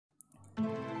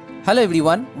Hello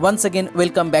everyone, once again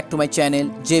welcome back to my channel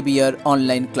JBR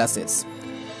Online Classes.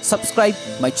 Subscribe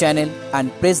my channel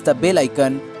and press the bell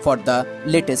icon for the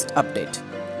latest update.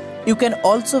 You can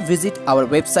also visit our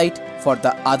website for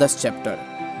the others chapter.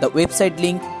 The website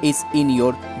link is in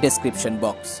your description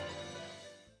box.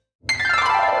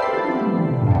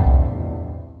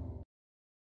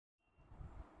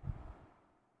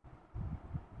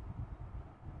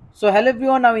 So hello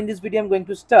everyone, now in this video I am going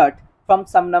to start from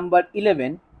sum number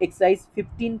 11, exercise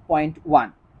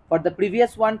 15.1. For the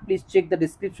previous one, please check the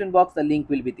description box, the link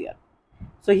will be there.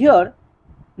 So here,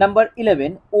 number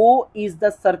 11, O is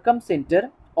the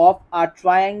circumcenter of a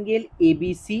triangle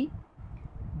ABC.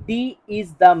 D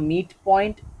is the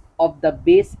midpoint of the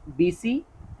base BC.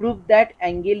 Prove that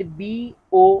angle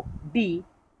BOD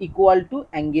equal to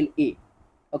angle A.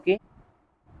 Okay.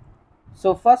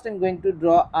 So first I'm going to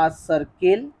draw a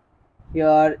circle.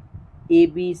 Here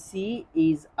ABC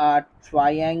is a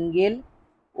triangle,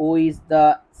 O is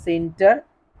the center,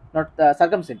 not the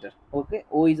circumcenter. Okay,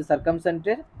 O is the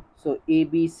circumcenter. So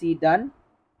ABC done.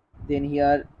 Then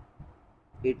here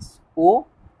it's O.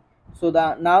 So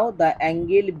now the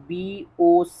angle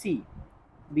BOC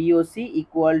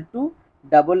equal to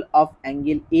double of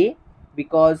angle A,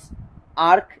 because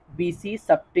arc BC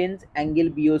subtends angle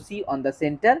BOC on the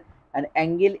center and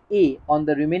angle A on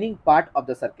the remaining part of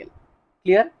the circle.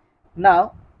 Clear?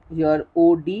 Now here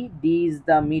OD, D is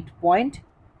the midpoint.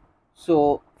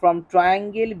 So from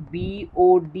triangle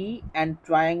BOD and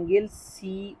triangle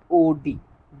COD,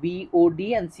 BOD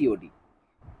and COD,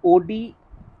 OD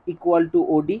equal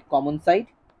to OD, common side,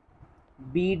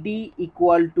 BD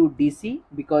equal to DC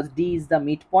because D is the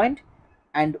midpoint,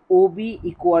 and OB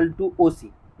equal to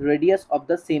OC, radius of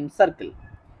the same circle.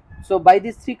 So by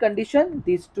these three conditions,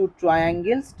 these two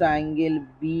triangles, triangle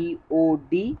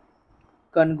BOD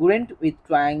congruent with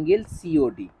triangle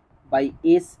COD by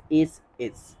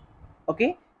SSS.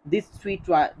 Okay, these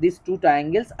two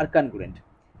triangles are congruent.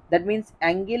 That means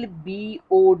angle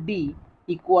BOD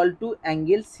equal to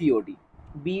angle COD.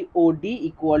 BOD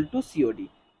equal to COD.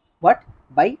 What?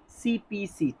 By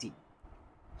CPCT.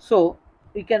 So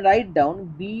we can write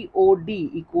down BOD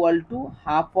equal to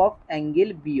half of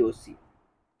angle BOC.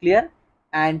 Clear?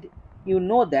 And you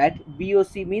know that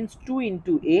BOC means 2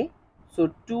 into A.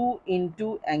 So 2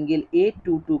 into angle A,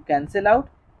 2 cancel out,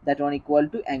 that one equal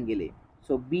to angle A.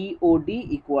 So BOD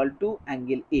equal to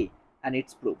angle A, and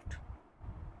it's proved.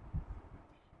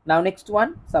 Now next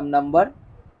one, sum number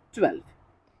 12.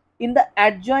 In the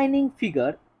adjoining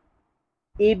figure,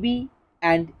 AB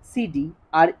and CD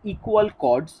are equal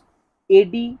chords.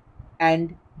 AD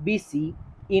and BC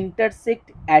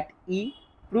intersect at E.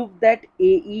 Prove that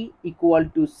AE equal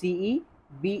to CE,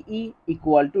 BE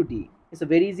equal to D. It's a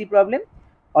very easy problem.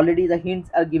 Already the hints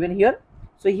are given here.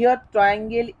 So here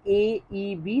triangle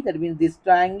AEB, that means this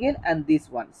triangle and this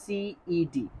one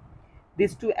CED.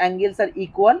 These two angles are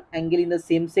equal, angle in the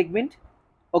same segment.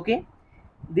 Okay.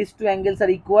 These two angles are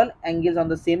equal, angles on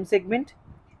the same segment,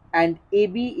 and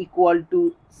AB equal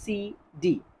to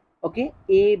CD. Okay,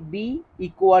 AB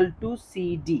equal to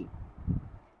CD.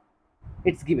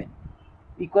 It's given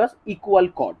because equal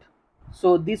chord.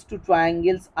 So these two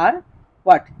triangles are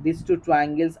what? These two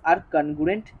triangles are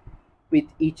congruent with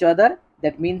each other.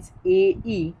 That means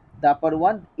AE, the upper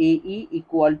one, AE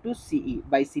equal to CE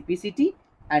by CPCT,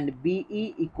 and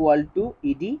BE equal to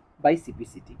ED by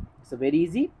CPCT. So very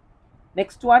easy.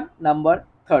 Next one, number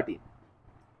 13.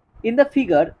 In the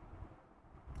figure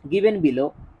given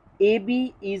below,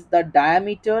 AB is the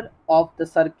diameter of the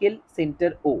circle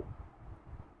center O.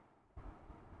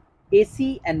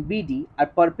 AC and BD are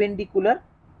perpendicular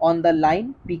on the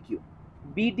line PQ.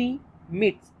 BD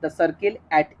meets the circle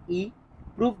at E.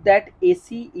 Prove that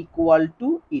AC equal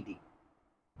to ED.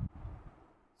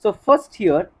 So first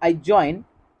here I join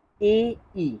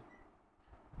AE.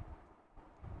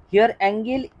 Here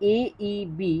angle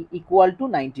AEB equal to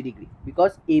 90 degree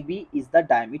because AB is the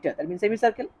diameter, that means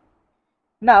semicircle.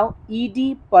 Now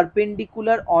ED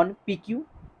perpendicular on PQ,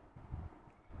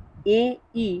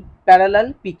 AE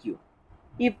parallel PQ.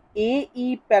 If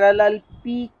AE parallel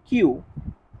PQ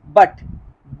but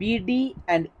BD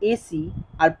and AC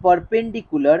are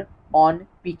perpendicular on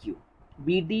PQ,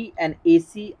 BD and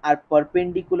AC are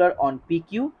perpendicular on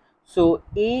PQ, so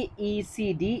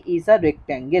AECD is a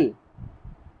rectangle.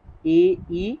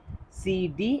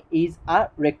 AECD is a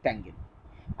rectangle,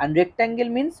 and rectangle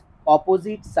means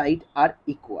opposite sides are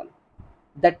equal.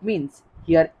 That means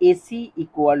here AC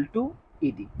equal to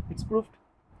ED. It's proved.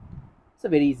 It's a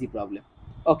very easy problem.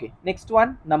 Okay, next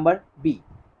one, number B.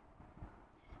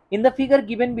 In the figure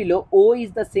given below, O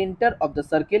is the center of the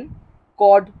circle.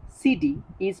 Chord CD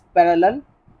is parallel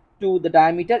to the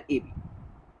diameter AB.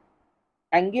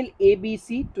 Angle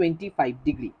ABC 25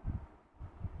 degree.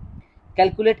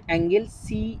 Calculate angle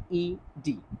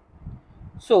CED.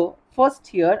 So first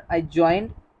here I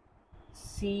joined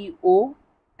CO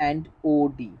and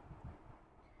OD.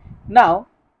 Now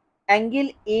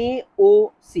angle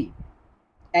AOC.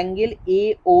 Angle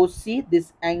AOC,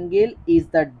 this angle is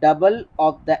the double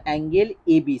of the angle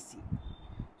ABC.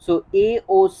 So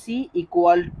AOC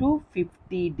equal to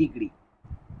 50 degree.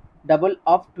 Double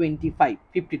of 25,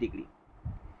 50 degree.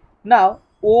 Now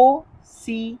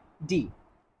OCD.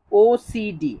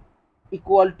 OCD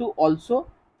equal to also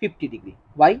 50 degree.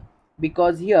 Why?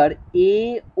 Because here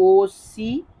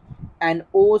AOC and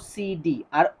OCD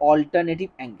are alternative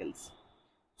angles.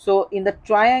 So in the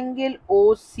triangle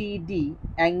OCD,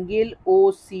 angle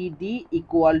OCD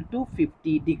equal to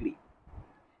 50 degree.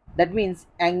 That means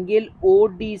angle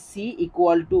ODC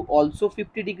equal to also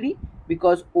 50 degree,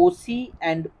 because OC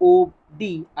and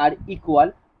OD are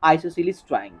equal isosceles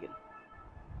triangle.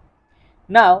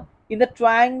 Now in the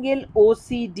triangle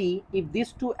OCD, if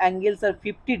these two angles are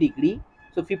 50 degree,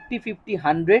 so 50 50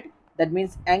 100, that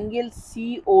means angle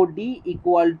COD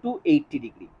equal to 80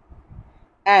 degree.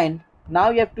 And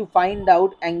now you have to find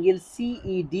out angle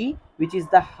CED, which is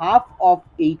the half of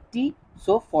 80,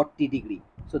 so 40 degree.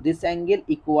 So this angle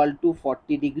equal to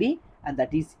 40 degree, and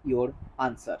that is your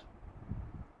answer.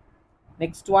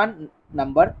 Next one,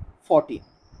 number 14.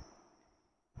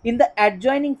 In the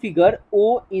adjoining figure,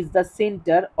 O is the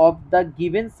center of the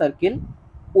given circle.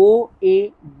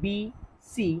 OABC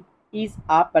is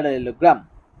a parallelogram.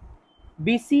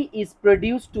 BC is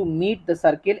produced to meet the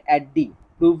circle at D.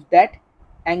 Prove that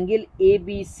angle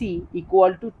ABC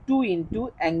equal to 2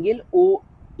 into angle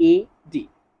OAD.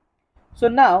 So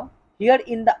now here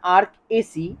in the arc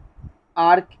AC,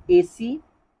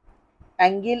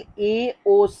 angle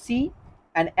AOC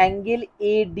and angle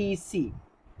ADC,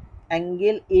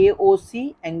 angle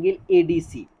AOC, angle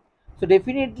ADC. So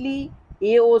definitely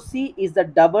AOC is the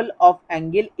double of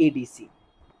angle ADC. So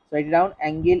write down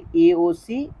angle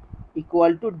AOC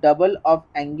equal to double of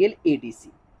angle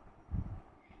ADC.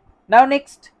 Now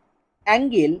next,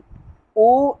 angle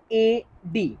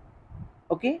OAD.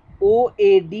 Okay,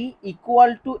 OAD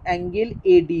equal to angle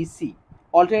ADC.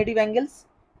 Alternative angles,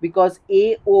 because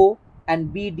AO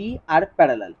and BD are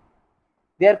parallel.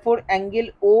 Therefore angle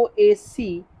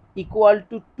OAC equal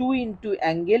to 2 into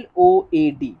angle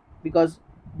OAD, because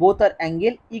both are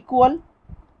angle equal.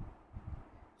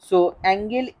 So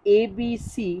angle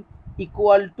ABC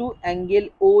equal to angle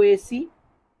OAC.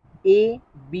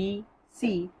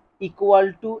 ABC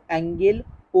equal to angle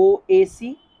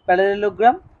OAC,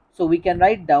 parallelogram. So we can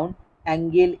write down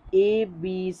angle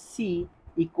ABC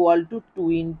equal to 2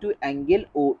 into angle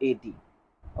OAD.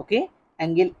 Okay,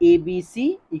 angle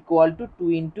ABC equal to 2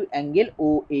 into angle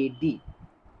OAD.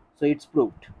 So it's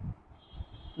proved.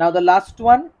 Now the last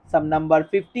one, sum number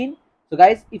 15. So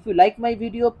guys, if you like my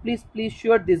video, please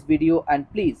share this video and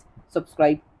please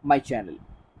subscribe my channel.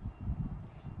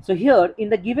 So here in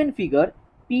the given figure,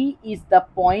 P is the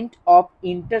point of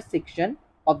intersection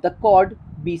of the chord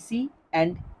BC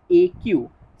and AQ,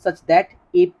 such that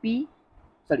AB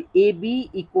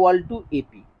equal to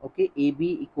AP. Okay,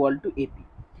 AB equal to AP.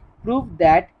 Prove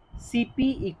that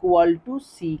CP equal to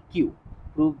CQ.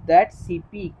 Prove that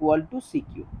CP equal to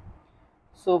CQ.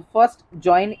 So first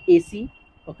join AC.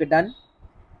 Okay, done.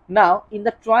 Now in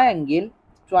the triangle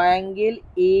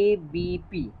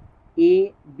ABP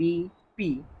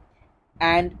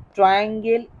and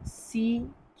triangle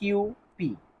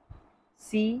CQP,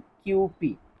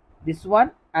 this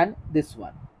one and this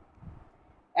one.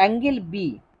 Angle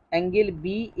B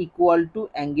equal to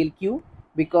angle Q,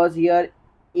 because here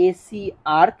AC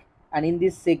arc, and in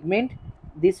this segment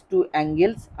these two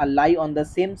angles are lie on the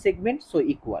same segment, so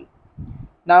equal.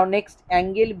 Now next,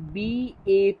 angle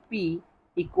BAP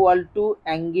equal to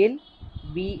angle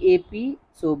BAP,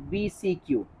 so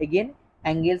BCQ, again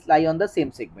angles lie on the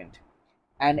same segment.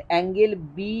 And angle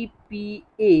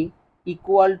BPA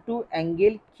equal to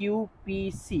angle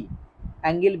QPC,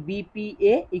 angle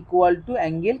BPA equal to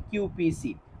angle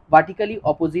QPC, vertically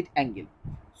opposite angle.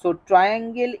 So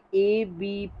triangle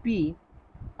ABP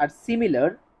are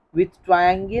similar with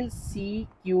triangle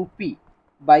CQP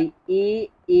by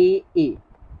AAA.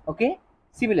 Okay,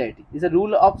 similarity is a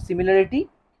rule of similarity.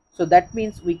 So that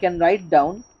means we can write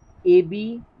down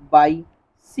AB by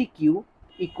CQ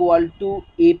equal to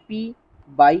AP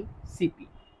by CP.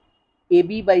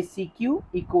 AB by CQ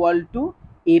equal to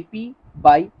AP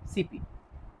by CP.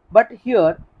 But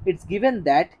here it's given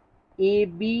that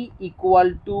AB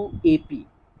equal to AP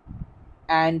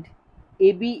and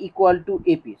AB equal to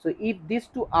AP. So if these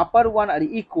two upper one are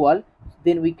equal,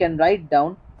 then we can write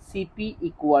down CP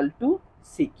equal to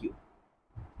CQ.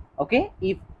 Okay,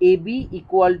 if AB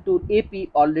equal to AP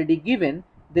already given,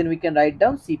 then we can write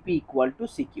down CP equal to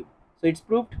CQ. So it's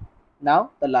proved.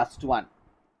 Now the last one.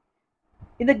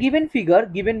 In the given figure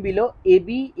given below,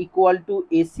 AB equal to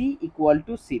AC equal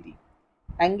to CD.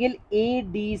 Angle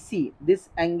ADC, this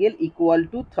angle equal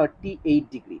to 38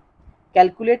 degree.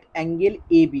 Calculate angle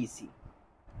ABC.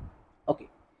 Okay,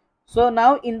 so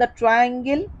now in the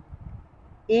triangle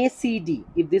ACD,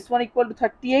 if this one equal to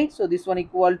 38, so this one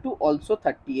equal to also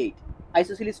 38.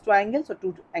 Isosceles triangle, so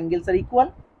two angles are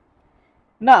equal.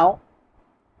 Now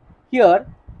here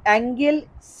angle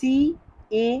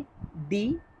CAD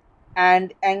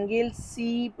and angle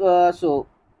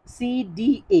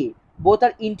CDA, both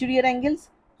are interior angles.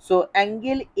 So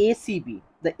angle ACB,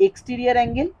 the exterior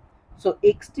angle, so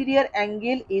exterior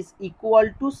angle is equal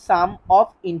to sum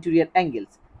of interior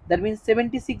angles, that means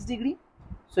 76 degree.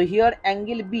 So here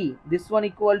angle B, this one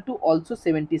equal to also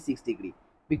 76 degree,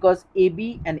 because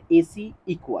AB and AC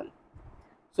equal.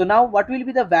 So now what will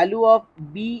be the value of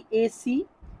BAC?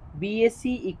 BAC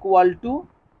equal to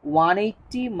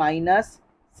 180 minus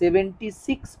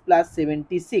 76 plus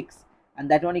 76, and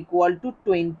that one equal to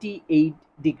 28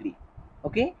 degree.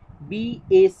 Okay,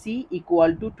 BAC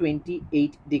equal to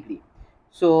 28 degree.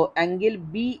 So angle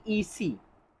BEC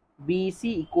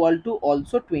equal to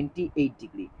also 28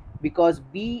 degree, because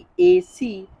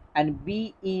BAC and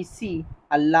BEC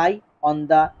are lie on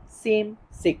the same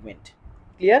segment.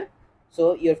 Clear?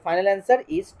 So your final answer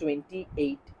is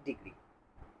 28 degree.